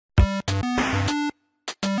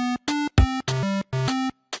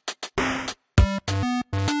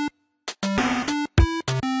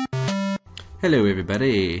Hello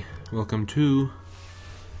everybody, welcome to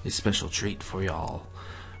a special treat for y'all.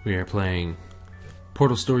 We are playing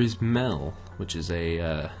Portal Stories Mel, which is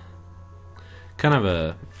a kind of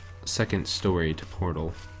a second story to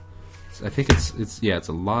Portal. I think it's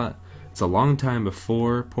a long time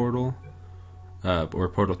before Portal, or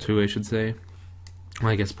Portal 2 I should say.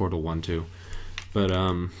 Well, I guess Portal 1 too. But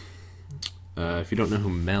if you don't know who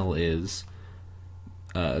Mel is,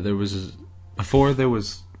 there was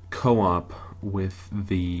co-op with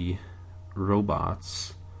the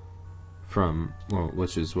robots from, well,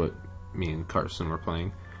 which is what me and Carson were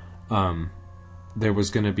playing. There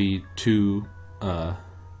was going to be two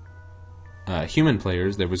human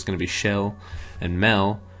players. There was going to be Shell and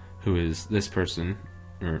Mel, who is this person,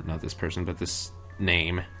 or not this person, but this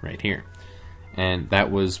name right here. And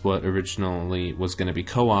that was what originally was going to be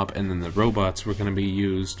co-op, and then the robots were going to be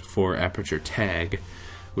used for Aperture Tag,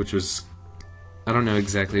 which was, I don't know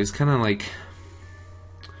exactly, it's kind of like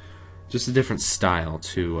just a different style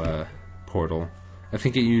to Portal. I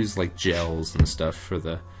think it used like gels and stuff for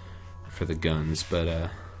the guns,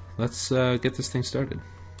 but let's get this thing started.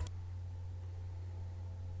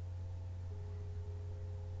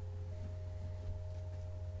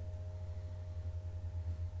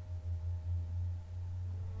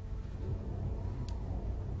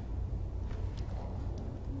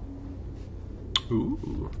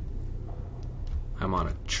 Ooh. I'm on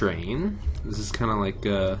a train. This is kind of like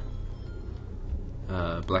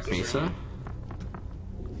Black Mesa.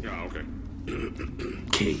 Yeah, okay.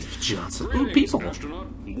 Cave Johnson. Ooh, people! Astronaut,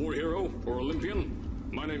 war hero, or Olympian.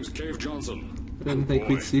 My name's Cave Johnson. I didn't think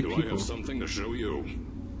we'd see do people. I have something to show you.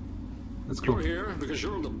 That's cool. You're here because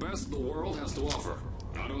you're the best the world has to offer.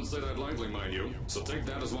 I don't say that lightly, mind you, so take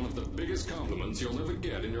that as one of the biggest compliments you'll ever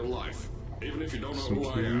get in your life, even if you don't know Some who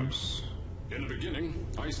I am. cubes. In the beginning,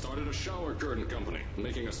 I started a shower curtain company,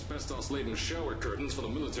 making asbestos-laden shower curtains for the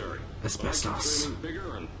military. Asbestos. But I kept dreaming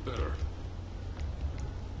bigger and better.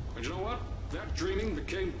 And you know what? That dreaming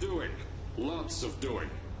became doing. Lots of doing.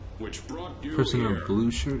 Which brought you Person in here. a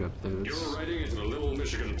blue shirt up there. You're riding into the little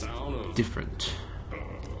Michigan town of... Different.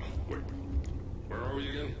 wait. Where are we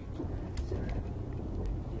again?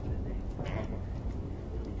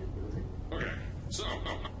 Okay, so...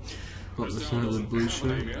 Well, this this town one with a doesn't blue have a shirt,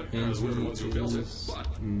 name yet, and as we're the ones who built it, is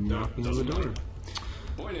but knocking on the doesn't door. matter.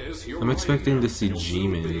 Point is, you're I'm expecting riding to see there.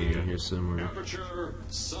 G-Man You'll soon be in here somewhere. Aperture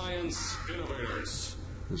Science Innovators.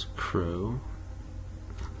 There's Crow.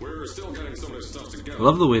 We're still getting some of this stuff together. I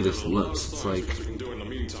love the way this There's a lot of looks. It's science like we can do in the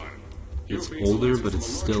meantime. it's You've been older, selected but it's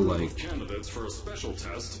from a still large group like of candidates for a special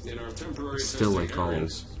test in our temporary still testing like all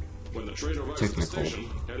areas. When the train arrives at the technical. station,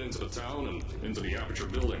 head into the town and into the Aperture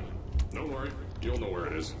building. Don't worry, you'll know where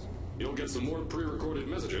it is. You'll get some more pre-recorded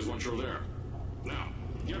messages once you're there. Now,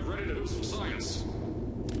 get ready to do some science.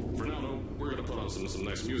 For now, though, we're gonna put on some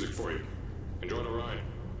nice music for you. Enjoy the ride.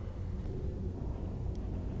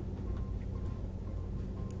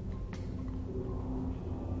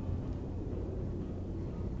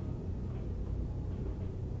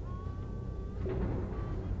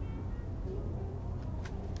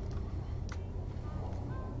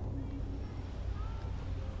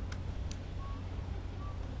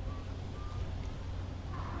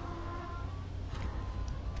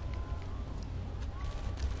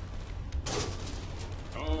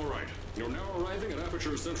 All right, you're now arriving at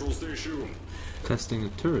Aperture Central Station. testing a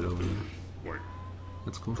turret over there. Wait,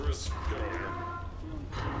 That's cool. Chris, get over here.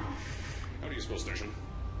 How do you spell station?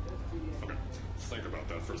 Okay, think about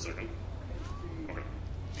that for a second. Okay.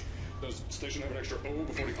 Does station have an extra O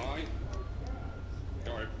before the I?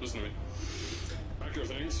 Alright, listen to me. Pack your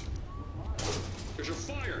things. Because you're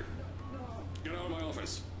fired! Get out of my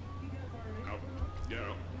office. Out. Get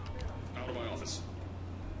out. Out of my office.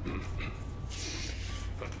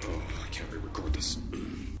 Oh, I can't re-record this.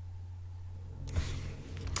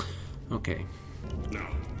 Okay. Now,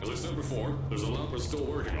 as I said before, there's a lot we're still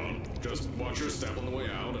working on. Just watch your step on the way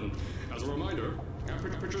out, and as a reminder,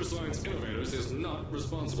 Aperture Science Innovators is not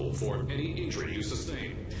responsible for any injury you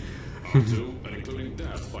sustain. Up to and including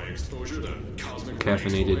death by exposure to cosmic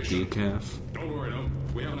Caffeinated radiation. decaf. Don't worry, no.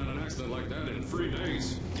 We haven't had an accident like that in 3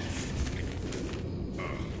 days.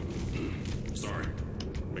 Sorry.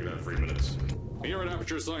 Make that 3 minutes. Here at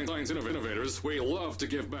Aperture Science Innovators, we love to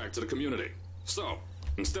give back to the community. So,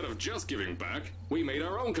 instead of just giving back, we made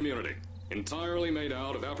our own community. Entirely made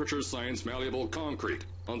out of Aperture Science malleable concrete,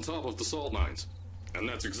 on top of the salt mines. And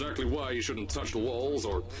that's exactly why you shouldn't touch the walls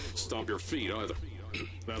or stomp your feet either.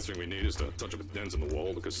 Last thing we need is to touch up a dent in the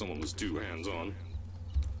wall because someone was too hands-on.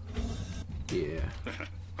 Yeah.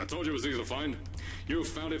 I told you it was easy to find. You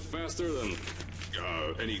found it faster than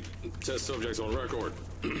any test subjects on record.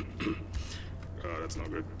 That's not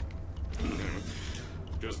good.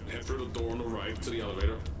 Just head through the door on the right to the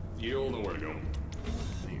elevator. You'll know where to go.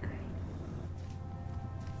 Here.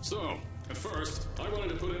 So, at first, I wanted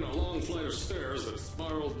to put in a long flight of stairs that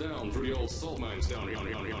spiraled down through the old salt mines down here.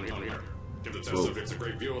 Give the test subjects a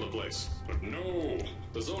great view of the place. But no!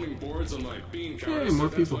 The zoning boards on my bean counter more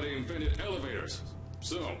said that's people. why they invented elevators.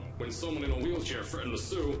 So, when someone in a wheelchair threatened to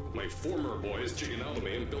sue, my former boys chickened out of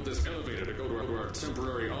me and built this elevator to go to our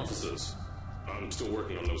temporary offices. I'm still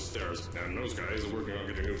working on those stairs, and those guys are working on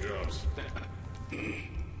getting new jobs.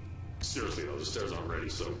 Seriously though, the stairs aren't ready,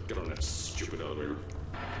 so get on that stupid elevator.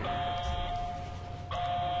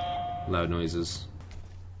 Loud noises.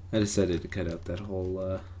 I decided to cut out that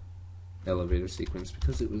whole elevator sequence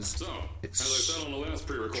because it was So, as I said on the last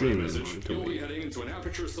pre-recorded extremely message, annoying to you'll be me. heading into an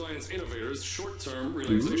Aperture Science Innovators short-term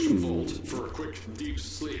relaxation vault for a quick, deep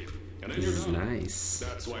sleep. And then This you're is done. nice.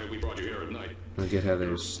 That's why we brought you here at night. I get how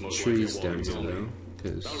there's Most trees likely down walking here only. though,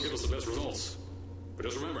 because That'll give us the best results. But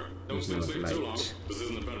just remember, don't There's stay no asleep too long. light. This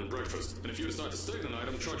isn't a bed and breakfast. And if you decide to stay tonight,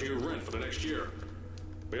 I'm charging you rent for the next year.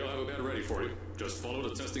 We'll have a bed ready for you. Just follow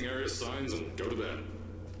the testing area signs and go to bed.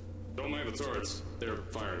 Don't mind the turrets. They're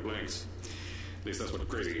firing blanks. At least that's what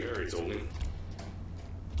Crazy Harry told me.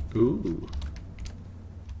 ooh,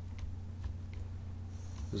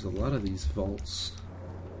 there's a lot of these vaults.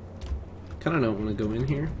 Kind of don't want to go in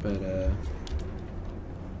here, but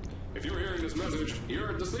If you're hearing this message, you're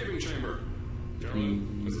at the sleeping chamber.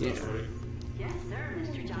 Carolyn, is yeah. that ready? Yes, sir,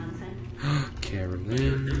 Mr. Johnson.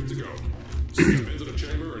 Carolyn. Good to go. Step into the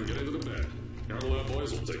chamber and get into the bed. Our lab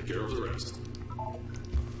boys will take care of the rest.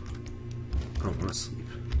 I don't want to sleep.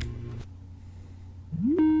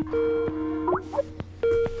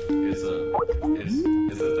 Is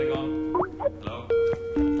this thing on? Hello?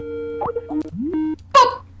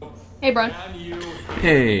 Hey, Brian. Can you...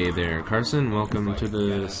 Hey there, Carson. Welcome to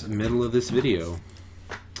the middle of this video.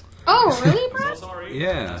 Oh, really, So Brian? sorry.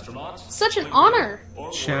 Yeah. Astronaut. Such an honor.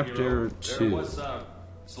 Chapter 2.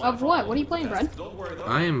 Of what? What are you playing, Brad? Don't worry though.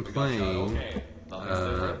 I am We got playing you. Okay. Nothing's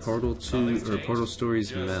different. Portal 2 Nothing's or changed. Portal Stories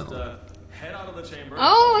Just, Mel. Head out of the chamber.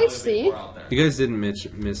 Oh, I and see. we're out there. You guys didn't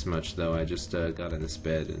miss much though. I just got in this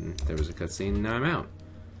bed and there was a cutscene and now I'm out.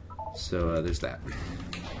 So there's that.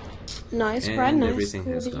 Nice, And Brad. Nice. everything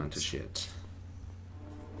Cool has beans. gone to shit.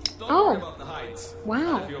 Don't Oh. worry about the height.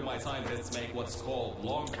 Wow. A few of my scientists make what's called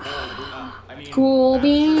long pole I mean, Cool amateur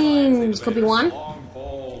science beans. Could be innovators, one. Long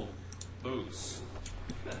pole boots.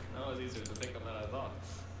 That was easier to think of than I thought.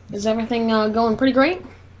 Is everything going pretty great?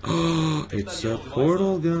 It's a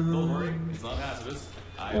portal Don't worry, gun. it's not hazardous.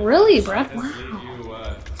 Really, Brad? Scientists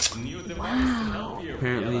Wow. leave you, new device to help you.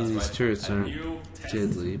 Apparently that's these right. turrets A aren't new test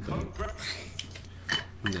deadly, but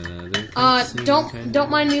another cutscene Don't kinda-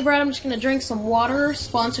 mind me, Brad. I'm just gonna drink some water,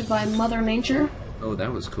 sponsored by Mother Nature. Oh,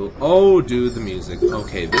 that was cool. Oh, dude, the music.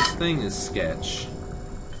 Okay, this thing is sketch.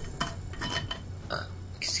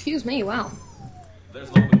 Excuse me. Wow. There's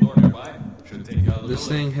an open door nearby. Should take you out of the This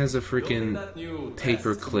building. thing has a Building freaking that new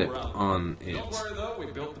paper test to clip go around. on it. Don't worry though, we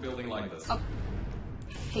built the building like this.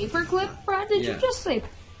 Paperclip, Brad? Did Yeah. you just say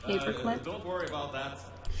paperclip? Don't worry about that.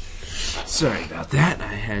 Sorry about that. I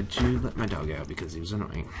had to let my dog out because he was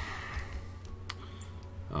annoying.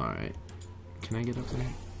 Alright. Can I get up there?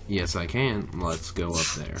 Yes, I can. Let's go up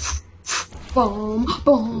there. Boom,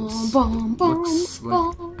 boom, boom, boom. Looks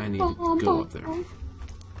like I need to go up there.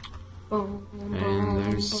 Boom, And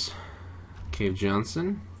there's Cave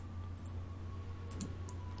Johnson.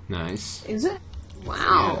 Nice. Is it?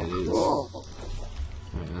 Wow. Yeah, it is. Cool.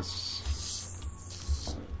 Alright,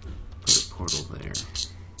 let's put a portal there.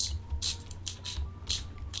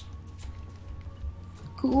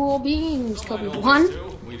 Cool beans. Could be Alright, one.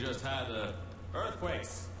 two, we just had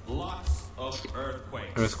earthquakes. Lots of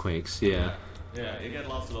earthquakes. Earthquakes, yeah. Yeah, you get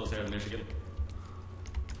lots of those here in Michigan.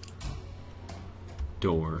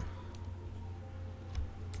 Door.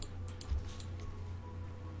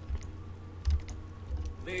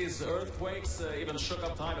 These earthquakes even shook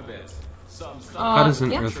up time a bit. Some stuff. How does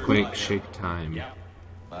an yeah. earthquake shake time? Yeah,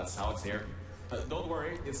 that's how it's here. Don't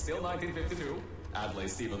worry, it's still 1952. Adlai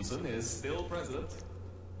Stevenson is still president.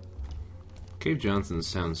 Cave Johnson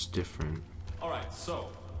sounds different. Alright, so,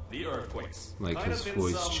 the earthquakes. Like Might his have been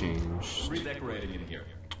voice some changed redecorating in here.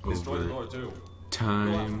 Destroy the over door too. We'll have to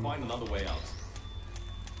time. find another way out.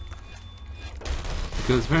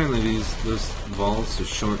 Because apparently those vaults are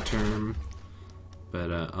short term,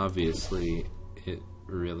 but obviously it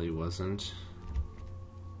really wasn't.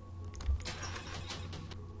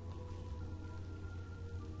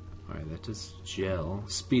 Alright, that does gel.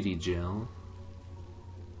 Speedy gel.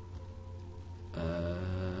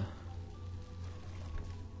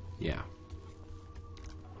 Yeah.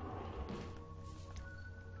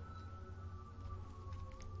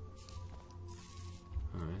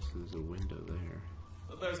 so there's a window there.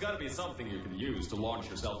 There's gotta be something you can use to launch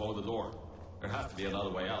yourself over the door. There has to be another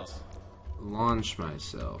way out. Launch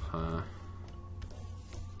myself, huh?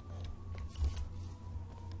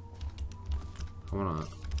 I wanna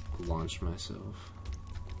launch myself.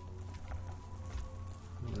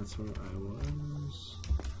 That's where I was.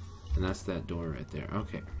 And that's that door right there.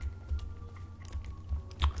 Okay.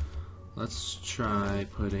 Let's try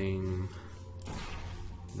putting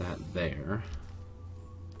that there.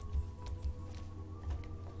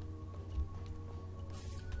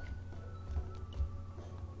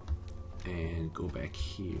 And go back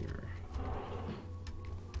here.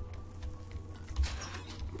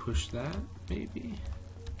 Push that, maybe?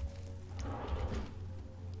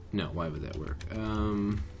 No, why would that work?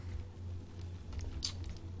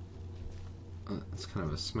 It's kind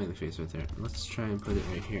of a smiley face right there. Let's try and put it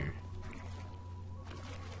right here.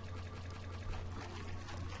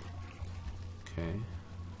 Okay.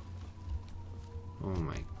 Oh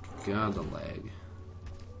my god, the lag.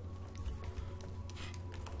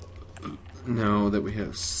 Now that we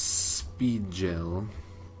have speed gel,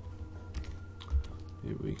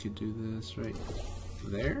 maybe we could do this right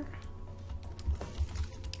there?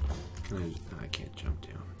 Can I can't jump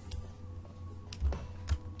down.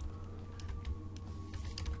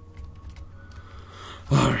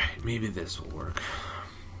 Alright, maybe this will work.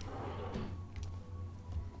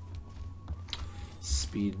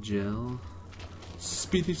 Speed gel.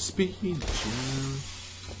 Speed gel.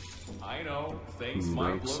 I know, things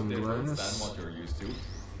might look different than what you're used to,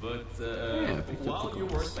 but while you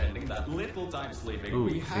were spending that little time sleeping,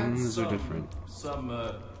 we had some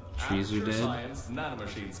trees are dead. Science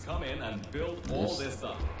nanomachines come in and build all this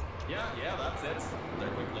stuff. Yeah, that's it. They're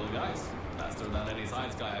quick little guys, faster than any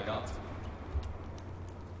science guy I got.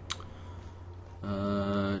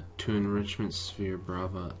 To enrichment sphere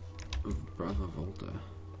Brava Volta.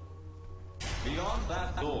 Beyond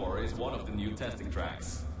that door is one of the new testing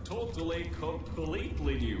tracks. Totally,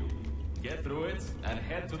 completely new. Get through it and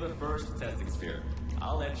head to the first testing sphere.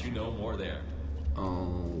 I'll let you know more there.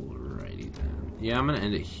 Alrighty then. Yeah, I'm gonna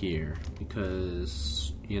end it here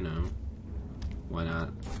because, you know, why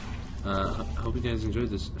not? Hope you guys enjoyed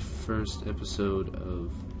this first episode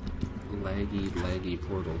of Laggy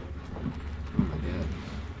Portal. Oh my god.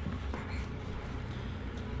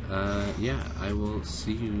 Yeah, I will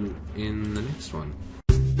see you in the next one.